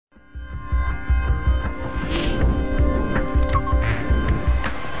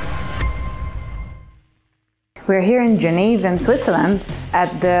We're here in Geneva, in Switzerland,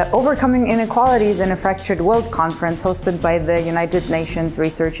 at the Overcoming Inequalities in a Fractured World conference hosted by the United Nations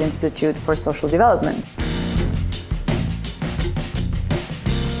Research Institute for Social Development.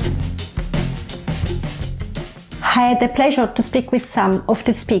 I had the pleasure to speak with some of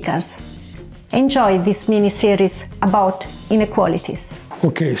the speakers. Enjoy this mini-series about inequalities.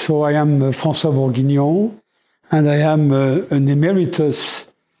 Okay, so I am Francois Bourguignon, and I am an Emeritus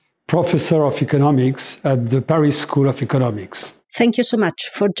Professor of Economics at the Paris School of Economics. Thank you so much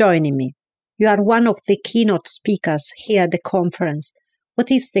for joining me. You are one of the keynote speakers here at the conference. What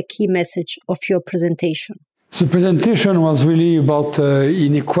is the key message of your presentation? The presentation was really about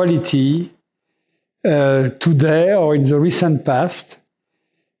inequality today or in the recent past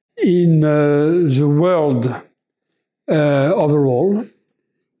in the world overall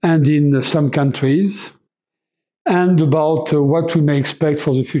and in some countries, and about what we may expect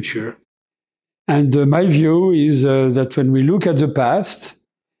for the future. And my view is that when we look at the past,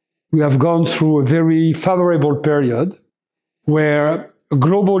 we have gone through a very favorable period where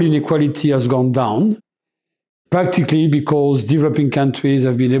global inequality has gone down, practically because developing countries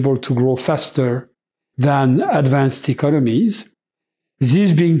have been able to grow faster than advanced economies.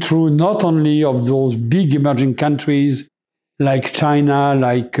 This being true not only of those big emerging countries like China,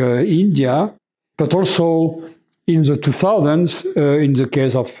 like India, but also in the 2000s, in the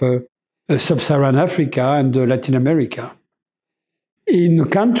case of Sub-Saharan Africa and Latin America. In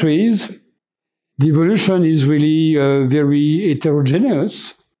countries, the evolution is really very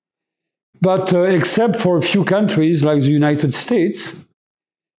heterogeneous, but except for a few countries like the United States,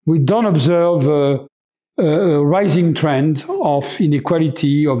 we don't observe a rising trend of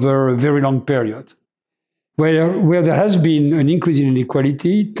inequality over a very long period. Where there has been an increase in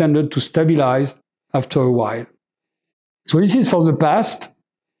inequality, it tended to stabilize after a while. So this is for the past.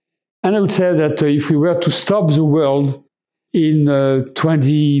 And I would say that if we were to stop the world in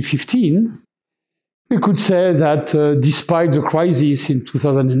 2015, we could say that despite the crisis in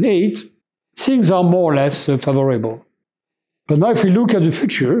 2008, things are more or less favorable. But now if we look at the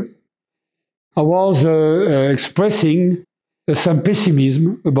future, I was expressing some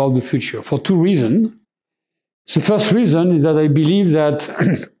pessimism about the future for two reasons. The first reason is that I believe that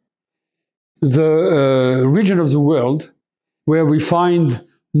the region of the world where we find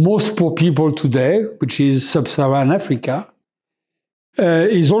most poor people today, which is Sub-Saharan Africa,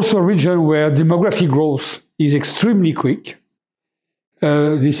 is also a region where demographic growth is extremely quick.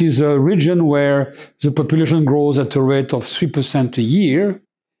 This is a region where the population grows at a rate of 3% a year.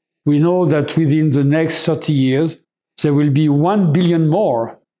 We know that within the next 30 years, there will be 1 billion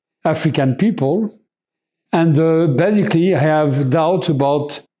more African people. And basically, I have doubt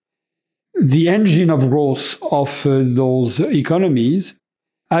about the engine of growth of those economies.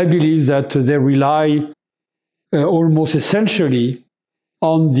 I believe that they rely almost essentially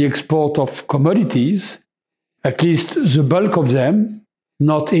on the export of commodities, at least the bulk of them,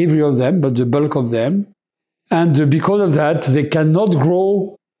 not every of them, but the bulk of them. And because of that, they cannot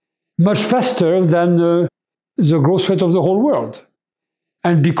grow much faster than the growth rate of the whole world.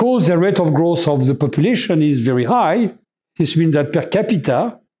 And because the rate of growth of the population is very high, this means that per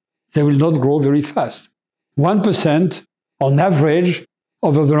capita, they will not grow very fast. 1% on average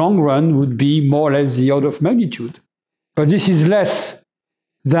over the long run would be more or less the order of magnitude. But this is less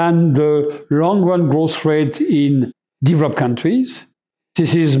than the long run growth rate in developed countries.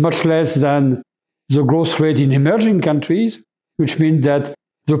 This is much less than the growth rate in emerging countries, which means that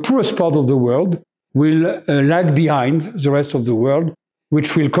the poorest part of the world will lag behind the rest of the world,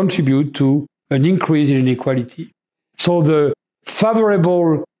 which will contribute to an increase in inequality. So the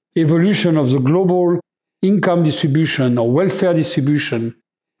favorable evolution of the global income distribution or welfare distribution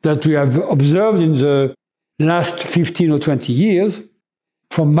that we have observed in the last 15 or 20 years,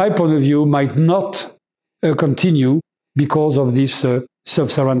 from my point of view, might not continue because of this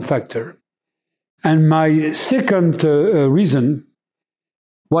sub-Saharan factor. And my second reason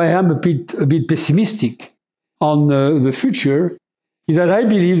why I am a bit pessimistic on the future is that I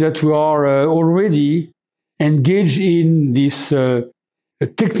believe that we are already engaged in this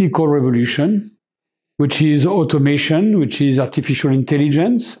technical revolution, which is automation, which is artificial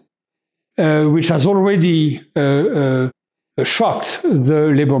intelligence, which has already shocked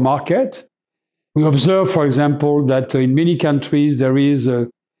the labor market. We observe, for example, that in many countries there is a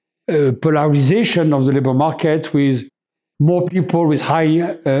polarization of the labor market with more people with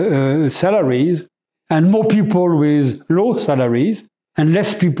high salaries and more people with low salaries and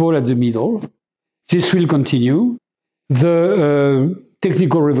less people at the middle. This will continue. The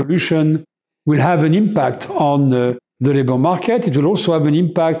technical revolution will have an impact on the labor market. It will also have an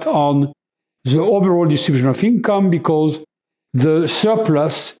impact on the overall distribution of income, because the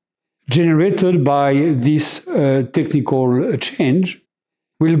surplus generated by this technical change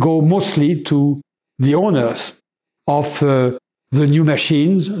will go mostly to the owners of the new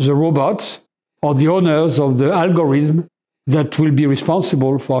machines, the robots, or the owners of the algorithm that will be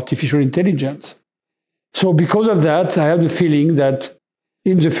responsible for artificial intelligence. So because of that, I have the feeling that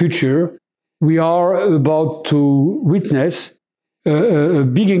in the future, we are about to witness a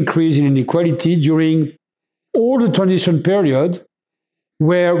big increase in inequality during all the transition period,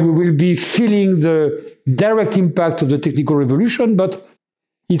 where we will be feeling the direct impact of the technical revolution, but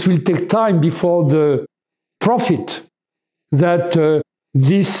it will take time before the profit that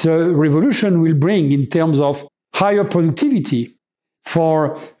this revolution will bring in terms of higher productivity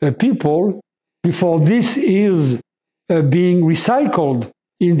for people, before this is being recycled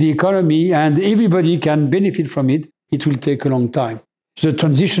in the economy and everybody can benefit from it. It will take a long time. The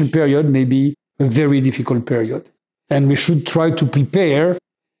transition period may be a very difficult period. And we should try to prepare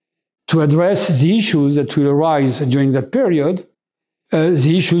to address the issues that will arise during that period.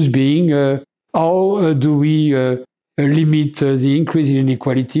 The issues being, how do we limit the increase in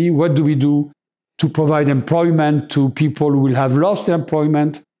inequality? What do we do to provide employment to people who will have lost their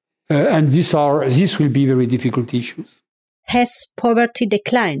employment? And these will be very difficult issues. Has poverty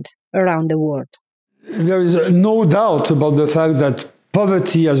declined around the world? There is no doubt about the fact that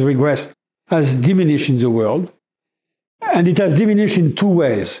poverty has regressed, has diminished in the world. And it has diminished in two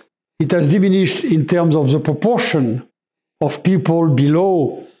ways. It has diminished in terms of the proportion of people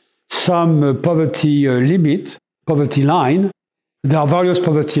below some poverty limit, poverty line. There are various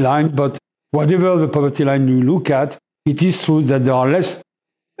poverty lines, but whatever the poverty line you look at, it is true that there are less.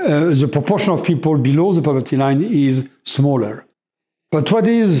 The proportion of people below the poverty line is smaller. But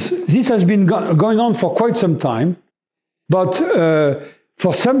this has been going on for quite some time. But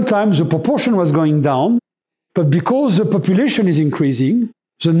for some time, the proportion was going down. But because the population is increasing,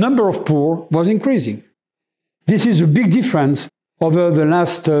 the number of poor was increasing. This is a big difference over the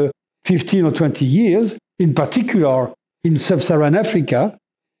last 15 or 20 years, in particular in sub-Saharan Africa,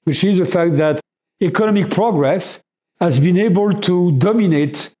 which is the fact that economic progress has been able to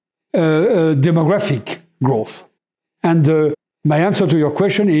dominate demographic growth. And my answer to your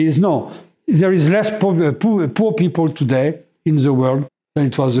question is no. There is less poor people today in the world than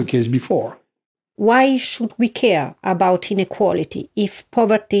it was the case before. Why should we care about inequality if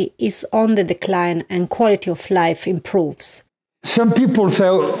poverty is on the decline and quality of life improves? Some people say,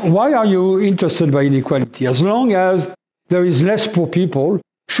 why are you interested by inequality? As long as there is less poor people,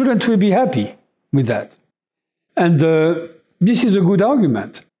 shouldn't we be happy with that? And this is a good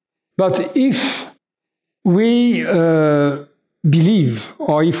argument. But if we believe,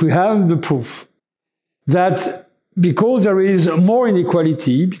 or if we have the proof, that because there is more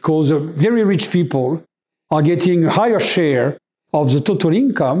inequality, because very rich people are getting a higher share of the total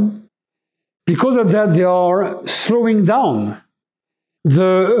income, because of that they are slowing down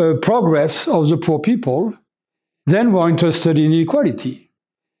the progress of the poor people, then we're interested in inequality.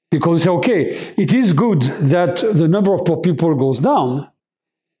 Because, okay, it is good that the number of poor people goes down,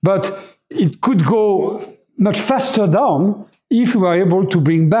 but it could go much faster down if we are able to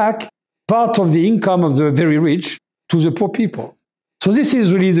bring back part of the income of the very rich to the poor people. So this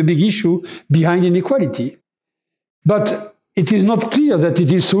is really the big issue behind inequality. But it is not clear that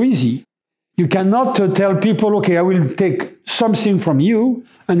it is so easy. You cannot tell people, okay, I will take something from you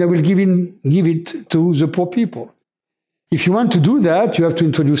and I will give it to the poor people. If you want to do that, you have to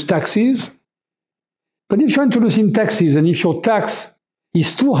introduce taxes. But if you're introducing taxes and if your tax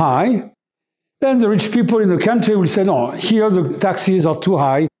is too high, then the rich people in the country will say, no, here the taxes are too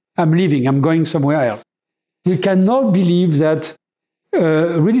high, I'm leaving, I'm going somewhere else. We cannot believe that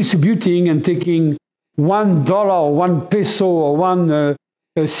redistributing and taking $1 or 1 peso or 1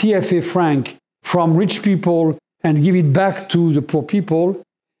 CFA franc from rich people and give it back to the poor people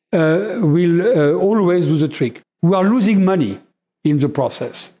will always do the trick. We are losing money in the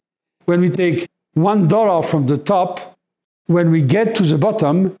process. When we take $1 from the top, when we get to the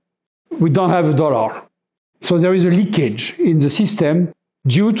bottom, we don't have a dollar. So there is a leakage in the system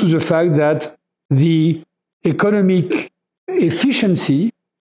due to the fact that the economic efficiency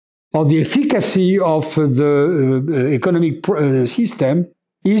or the efficacy of the economic system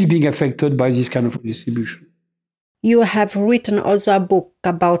is being affected by this kind of distribution. You have written also a book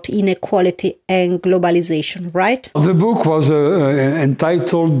about inequality and globalization, right? The book was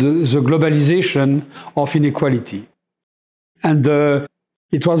entitled The Globalisation of Inequality. And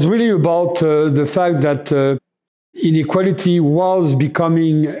it was really about the fact that inequality was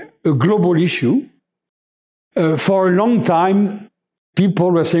becoming a global issue. For a long time,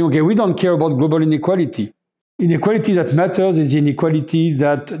 people were saying, okay, we don't care about global inequality. Inequality that matters is inequality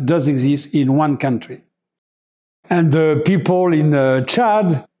that does exist in one country. And the people in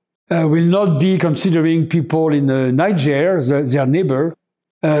Chad will not be considering people in Niger, their neighbor.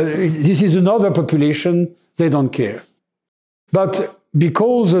 This is another population, they don't care. But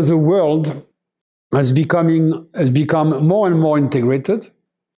because the world has become more and more integrated,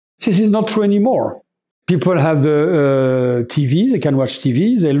 this is not true anymore. People have the TV, they can watch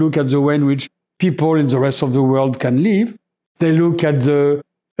TV, they look at the way in which people in the rest of the world can live. They look at the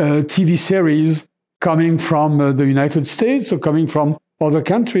TV series coming from the United States or coming from other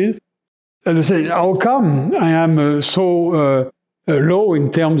countries. And they say, how come I am so low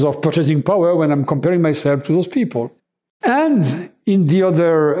in terms of purchasing power when I'm comparing myself to those people? And in the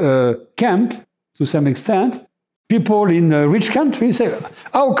other camp, to some extent, people in rich countries say,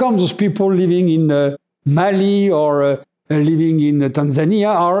 how come those people living in Mali or living in Tanzania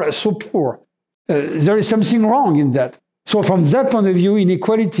are so poor? There is something wrong in that. So from that point of view,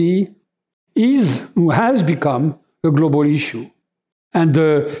 inequality has become a global issue. And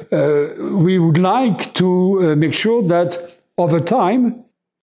we would like to make sure that over time,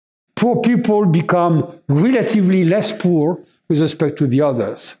 poor people become relatively less poor with respect to the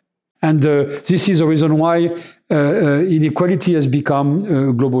others. And this is the reason why inequality has become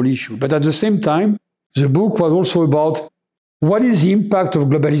a global issue. But at the same time, the book was also about what is the impact of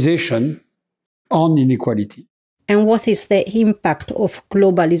globalization on inequality. And what is the impact of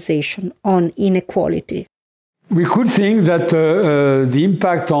globalization on inequality? We could think that the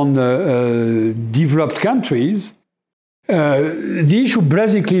impact on developed countries, the issue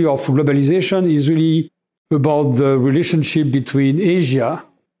basically of globalization is really about the relationship between Asia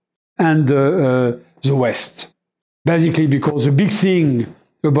and the West. Basically because the big thing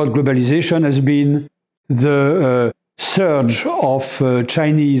about globalization has been the surge of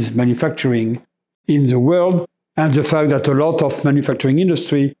Chinese manufacturing in the world and the fact that a lot of manufacturing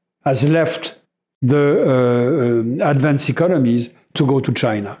industry has left the advanced economies to go to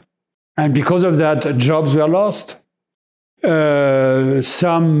China. And because of that, jobs were lost.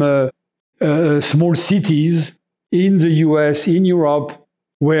 Some small cities in the US, in Europe,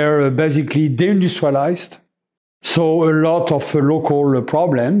 were basically deindustrialized. So a lot of local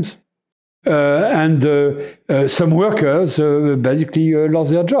problems. And some workers basically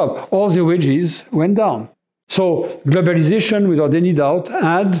lost their job. All the wages went down. So globalization, without any doubt,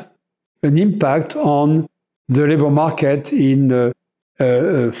 had an impact on the labor market in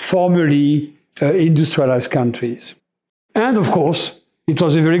formerly industrialized countries. And of course, it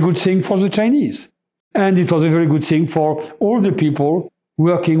was a very good thing for the Chinese. And it was a very good thing for all the people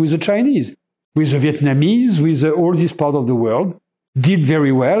working with the Chinese, with the Vietnamese, with all this part of the world, did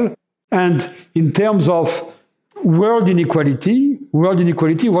very well. And in terms of world inequality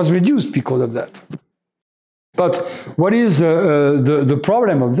was reduced because of that. But what is the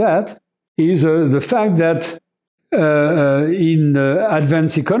problem of that is the fact that in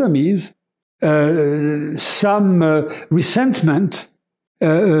advanced economies, some resentment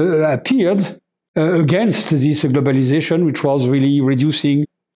appeared against this globalization, which was really reducing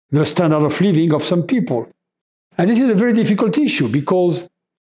the standard of living of some people. And this is a very difficult issue because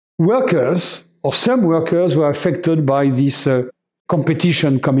workers, or some workers, were affected by this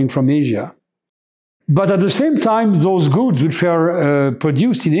competition coming from Asia. But at the same time, those goods which were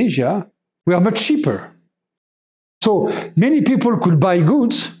produced in Asia were much cheaper. So many people could buy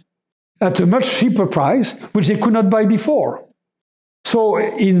goods at a much cheaper price, which they could not buy before. So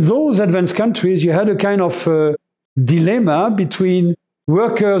in those advanced countries, you had a kind of dilemma between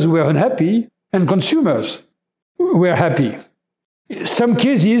workers who were unhappy and consumers who were happy. In some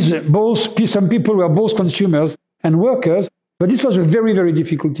cases, some people were both consumers and workers, but this was a very, very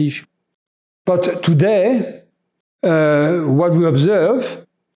difficult issue. But today, what we observe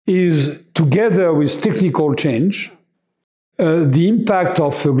is, together with technical change, the impact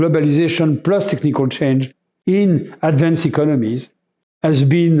of globalization plus technical change in advanced economies has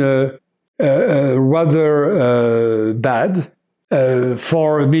been rather bad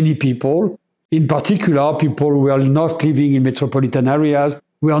for many people, in particular people who are not living in metropolitan areas,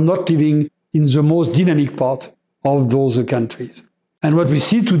 who are not living in the most dynamic part of those countries. And what we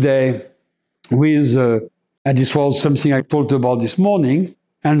see today with, and this was something I talked about this morning,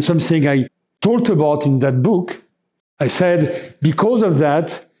 and something I talked about in that book, I said, because of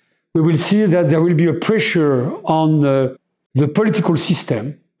that, we will see that there will be a pressure on the political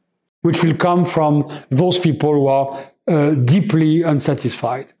system, which will come from those people who are deeply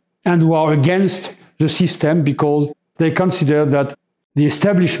unsatisfied and who are against the system because they consider that the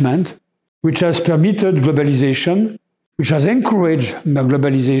establishment, which has permitted globalization, which has encouraged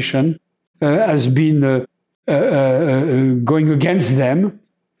globalization, has been going against them,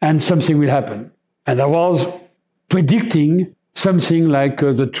 and something will happen. And I was predicting something like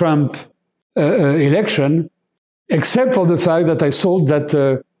the Trump election, except for the fact that I thought that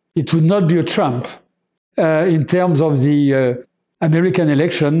it would not be a Trump. In terms of the American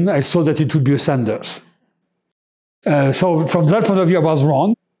election, I thought that it would be a Sanders. So from that point of view, I was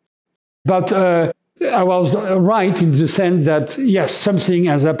wrong. But I was right in the sense that, yes, something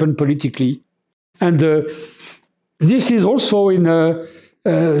has happened politically. And this is also in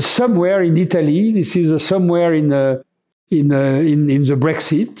somewhere in Italy. This is somewhere in the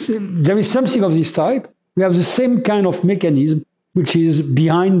Brexit. There is something of this type. We have the same kind of mechanism, which is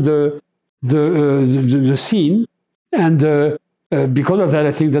behind the scene. And because of that,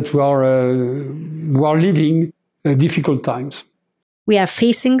 I think that we are living difficult times. We are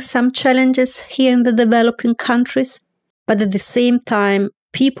facing some challenges here in the developing countries, but at the same time,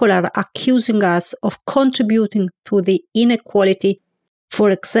 people are accusing us of contributing to the inequality, for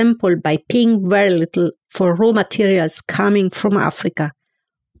example, by paying very little for raw materials coming from Africa.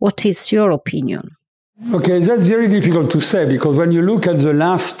 What is your opinion? Okay, that's very difficult to say, because when you look at the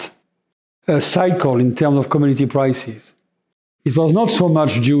last cycle in terms of commodity prices, it was not so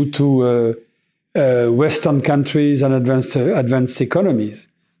much due to Western countries and advanced economies.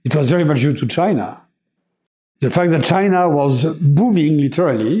 It was very much due to China. The fact that China was booming,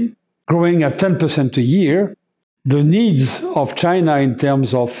 literally, growing at 10% a year, the needs of China in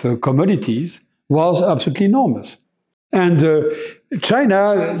terms of commodities was absolutely enormous. And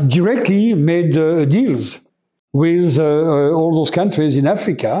China directly made deals with all those countries in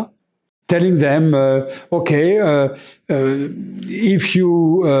Africa, telling them, if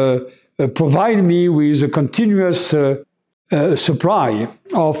you provide me with a continuous supply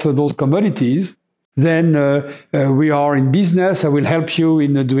of those commodities, then we are in business. I will help you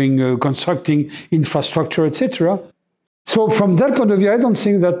in doing constructing infrastructure, etc. So from that point of view, I don't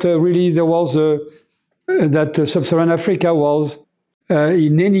think that really there was that sub-Saharan Africa was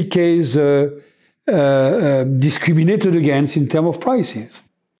in any case discriminated against in terms of prices.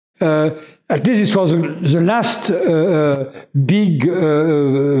 At least this was the last big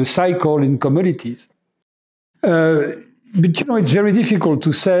cycle in commodities. But it's very difficult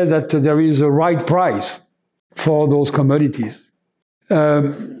to say that there is a right price for those commodities.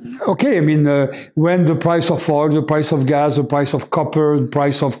 When the price of oil, the price of gas, the price of copper, the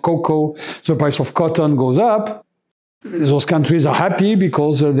price of cocoa, the price of cotton goes up, those countries are happy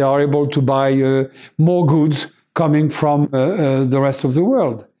because they are able to buy more goods coming from the rest of the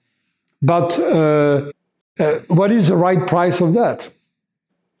world. But what is the right price of that?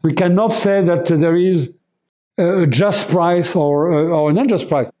 We cannot say that there is a just price or an unjust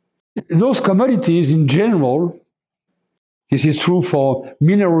price. Those commodities in general, this is true for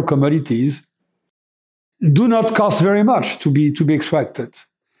mineral commodities, do not cost very much to be extracted.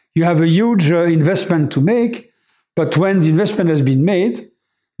 You have a huge investment to make, but when the investment has been made,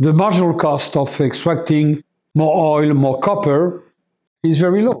 the marginal cost of extracting more oil, more copper is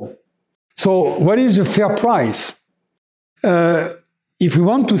very low. So what is a fair price? If we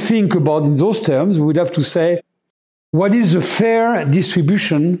want to think about in those terms, we would have to say, what is a fair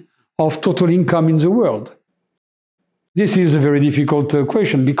distribution of total income in the world? This is a very difficult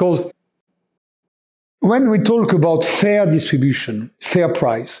question, because when we talk about fair distribution, fair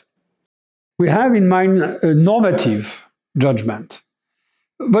price, we have in mind a normative judgment.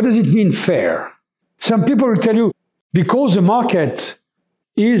 What does it mean, fair? Some people will tell you, because the market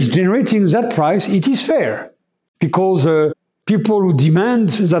is generating that price, it is fair. Because people who demand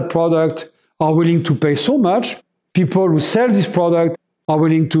that product are willing to pay so much, people who sell this product are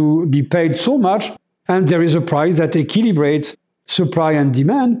willing to be paid so much, and there is a price that equilibrates supply and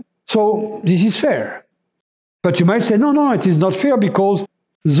demand. So this is fair. But you might say, no, it is not fair, because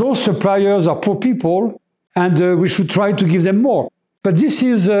those suppliers are poor people, and we should try to give them more. But this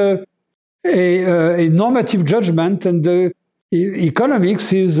is a normative judgment, and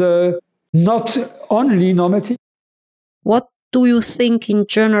economics is not only normative. What do you think in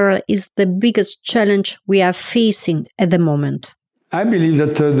general is the biggest challenge we are facing at the moment? I believe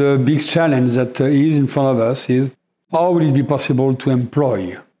that the big challenge that is in front of us is how will it be possible to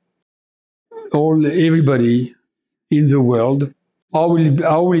employ everybody in the world? How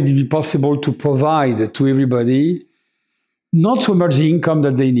will it be possible to provide to everybody not so much the income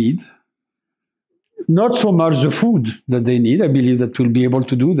that they need, not so much the food that they need? I believe that we'll be able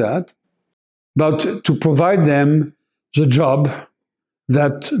to do that, but to provide them the job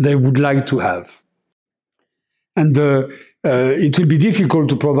that they would like to have. And it will be difficult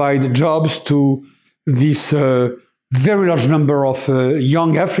to provide jobs to this very large number of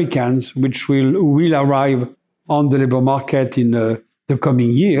young Africans which will arrive on the labor market in the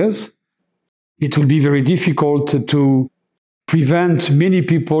coming years. It will be very difficult to prevent many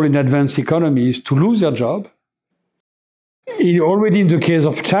people in advanced economies to lose their job. Already in the case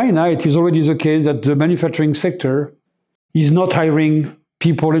of China, it is already the case that the manufacturing sector is not hiring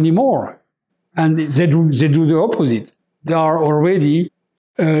people anymore. And they do the opposite. They are already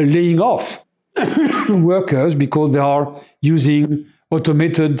laying off workers because they are using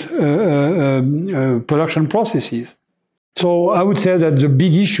automated production processes. So I would say that the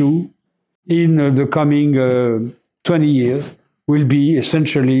big issue in the coming 20 years will be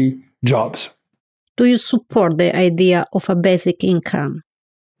essentially jobs. Do you support the idea of a basic income?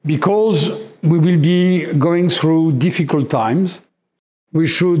 Because we will be going through difficult times, we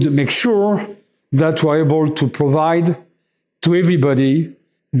should make sure that we're able to provide to everybody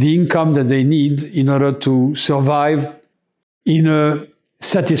the income that they need in order to survive in a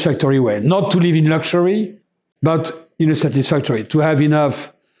satisfactory way. Not to live in luxury, but in a satisfactory, to have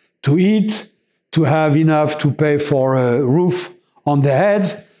enough to eat, to have enough to pay for a roof on their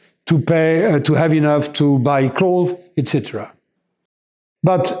heads, to have enough to buy clothes, etc.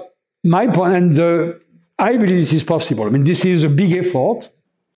 But my point, and I believe this is possible. I mean, this is a big effort.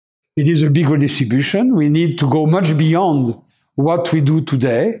 It is a big redistribution. We need to go much beyond what we do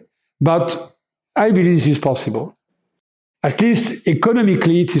today, but I believe this is possible. At least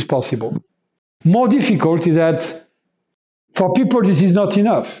economically, it is possible. More difficult is that for people, this is not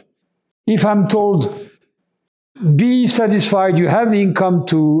enough. If I'm told, be satisfied, you have the income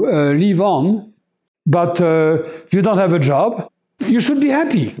to live on, but you don't have a job, you should be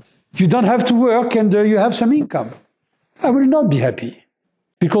happy. You don't have to work and you have some income. I will not be happy,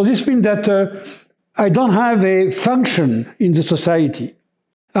 because this means that I don't have a function in the society.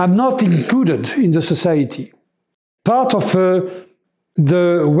 I'm not included in the society. Part of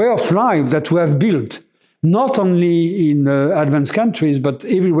the way of life that we have built, not only in advanced countries, but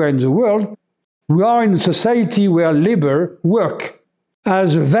everywhere in the world, we are in a society where labor, work,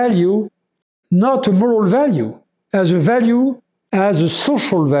 has a value, not a moral value, as a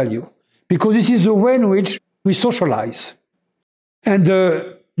social value, because this is the way in which we socialize. And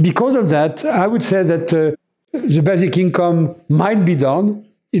because of that, I would say that the basic income might be done.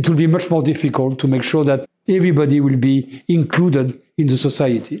 It will be much more difficult to make sure that everybody will be included in the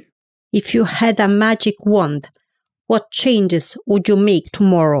society. If you had a magic wand, what changes would you make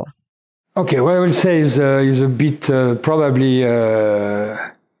tomorrow? Okay, what I will say is a bit probably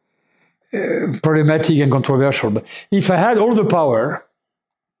problematic and controversial. But if I had all the power,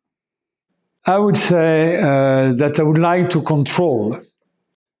 I would say that I would like to control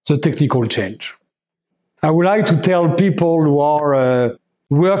the technical change. I would like to tell people who are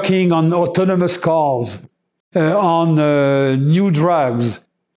working on autonomous cars, on new drugs,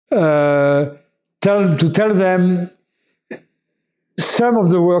 to tell them, some of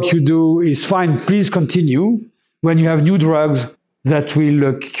the work you do is fine, please continue. When you have new drugs that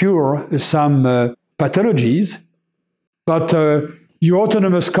will cure some pathologies, but your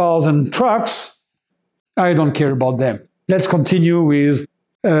autonomous cars and trucks, I don't care about them. Let's continue with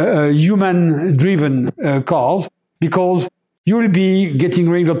human-driven cars, because you will be getting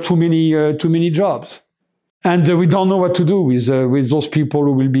rid of too many jobs. And we don't know what to do with those people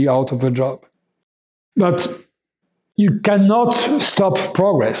who will be out of a job. But you cannot stop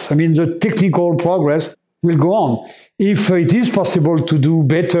progress. I mean, the technical progress will go on. If it is possible to do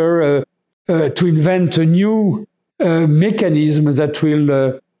better, to invent a new mechanism that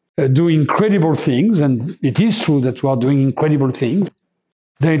will do incredible things, and it is true that we are doing incredible things,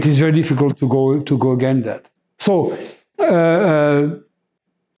 then it is very difficult to go against that. So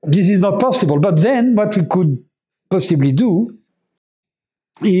this is not possible. But then what we could possibly do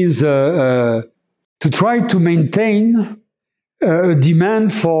is to try to maintain a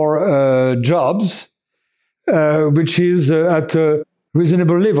demand for jobs, which is at a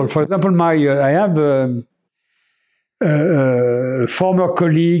reasonable level. For example, I have a former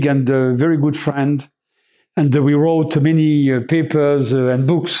colleague and a very good friend, and we wrote many papers and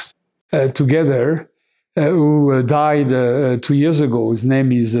books together, who died 2 years ago. His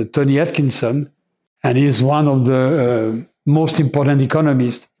name is Tony Atkinson, and he's one of the most important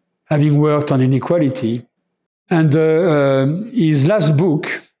economists, having worked on inequality. And his last book,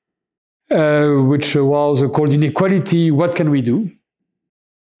 which was called Inequality, What Can We Do?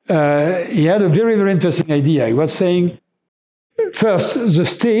 He had a very, very interesting idea. He was saying, first, the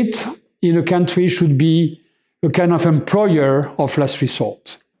state in a country should be a kind of employer of last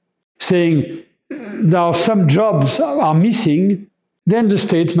resort, saying, now some jobs are missing, then the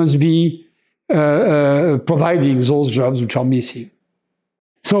state must be providing those jobs which are missing.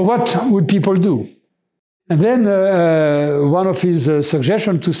 So what would people do? And then one of his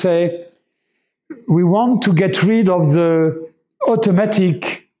suggestions to say, we want to get rid of the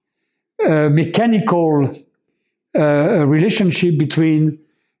automatic, mechanical relationship between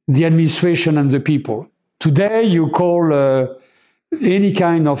the administration and the people. Today, you call any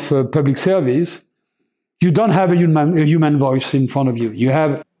kind of public service, you don't have a human voice in front of you. You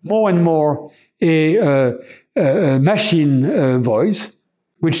have more and more a machine voice,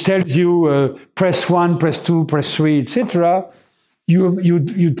 which tells you press 1, press 2, press 3, etc.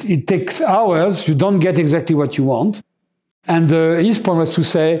 It takes hours. You don't get exactly what you want. And his point was to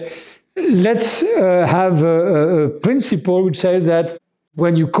say, let's have a principle which says that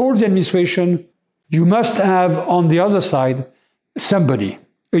when you call the administration, you must have on the other side somebody,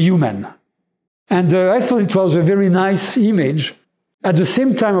 a human. And I thought it was a very nice image at the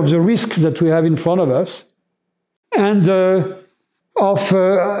same time of the risk that we have in front of us and of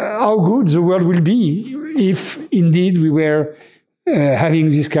how good the world will be if indeed we were having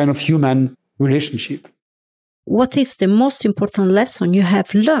this kind of human relationship. What is the most important lesson you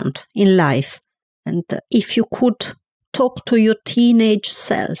have learned in life? And if you could talk to your teenage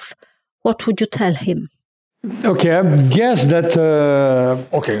self, what would you tell him? Okay, I guess that,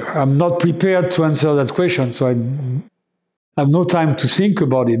 I'm not prepared to answer that question, so I have no time to think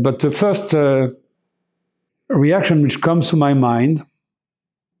about it. But the first reaction which comes to my mind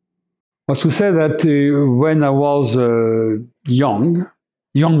was to say that when I was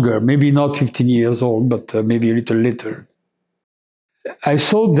younger, maybe not 15 years old, but maybe a little later, I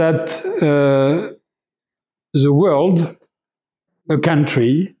thought that the world, a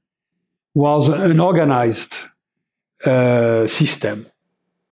country, was an organized system,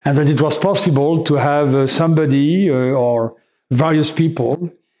 and that it was possible to have somebody or various people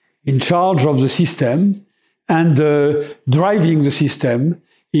in charge of the system and driving the system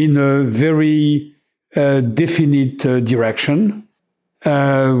in a very definite direction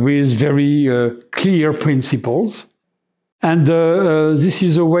with very clear principles. And this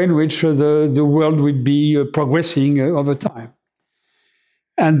is a way in which the world will be progressing over time.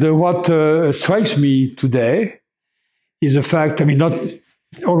 And what strikes me today is the fact, not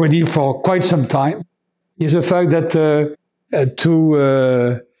already for quite some time, is the fact that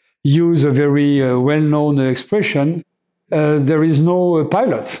to use a very well-known expression, there is no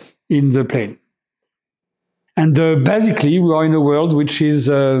pilot in the plane. And basically, we are in a world which is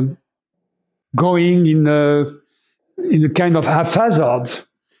going in a kind of haphazard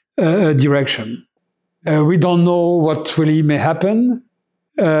direction. We don't know what really may happen.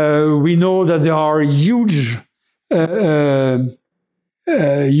 We know that there are huge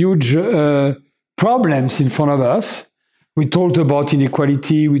problems in front of us. We talked about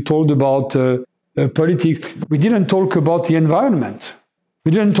inequality. We talked about politics. We didn't talk about the environment.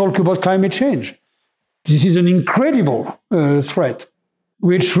 We didn't talk about climate change. This is an incredible threat,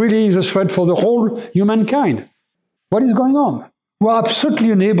 which really is a threat for the whole humankind. What is going on? We're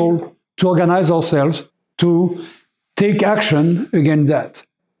absolutely unable to organize ourselves to take action against that.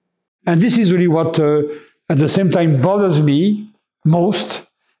 And this is really what, at the same time, bothers me most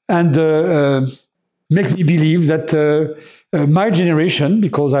and makes me believe that my generation,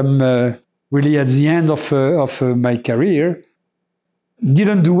 because I'm really at the end of my career,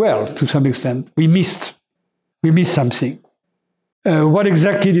 didn't do well to some extent. We missed something. What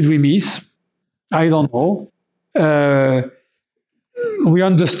exactly did we miss? I don't know. We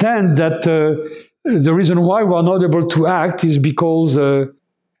understand that the reason why we are not able to act is because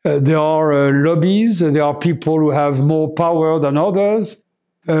there are lobbies, there are people who have more power than others,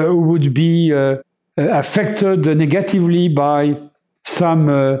 who would be affected negatively by some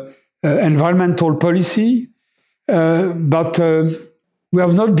environmental policy, but we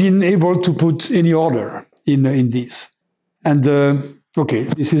have not been able to put any order in this. And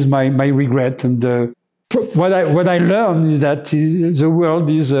this is my regret. And what I learned is that the world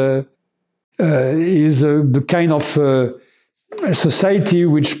is a kind of a society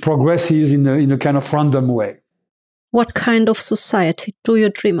which progresses in a kind of random way. What kind of society do you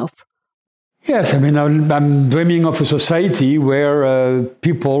dream of? Yes, I'm dreaming of a society where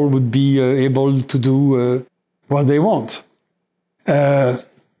people would be able to do what they want.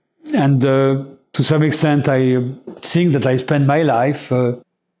 And to some extent, I think that I spend my life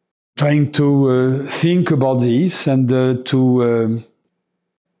trying to think about this and to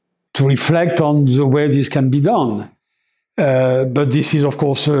reflect on the way this can be done. But this is, of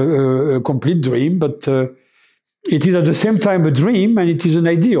course, a complete dream, but it is at the same time a dream and it is an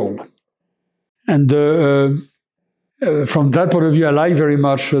ideal. And from that point of view, I like very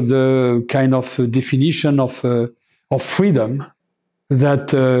much the kind of definition of freedom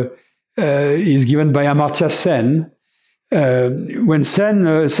that is given by Amartya Sen. When Sen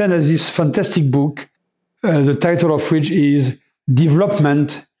has this fantastic book, the title of which is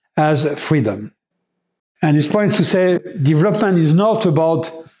Development as Freedom. And his point is to say development is not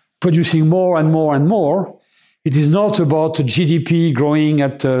about producing more and more and more. It is not about GDP growing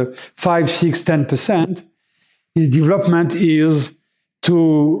at 5, 6, 10%. His development is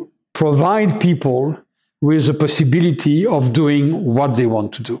to provide people with the possibility of doing what they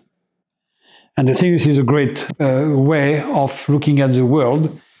want to do. And I think this is a great way of looking at the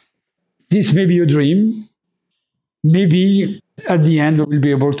world. This may be a dream. Maybe at the end we'll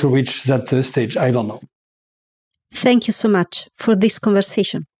be able to reach that stage. I don't know. Thank you so much for this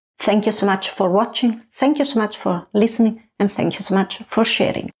conversation. Thank you so much for watching. Thank you so much for listening. And thank you so much for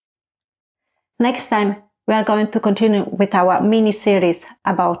sharing. Next time, we are going to continue with our mini-series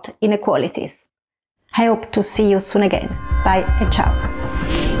about inequalities. I hope to see you soon again. Bye and ciao.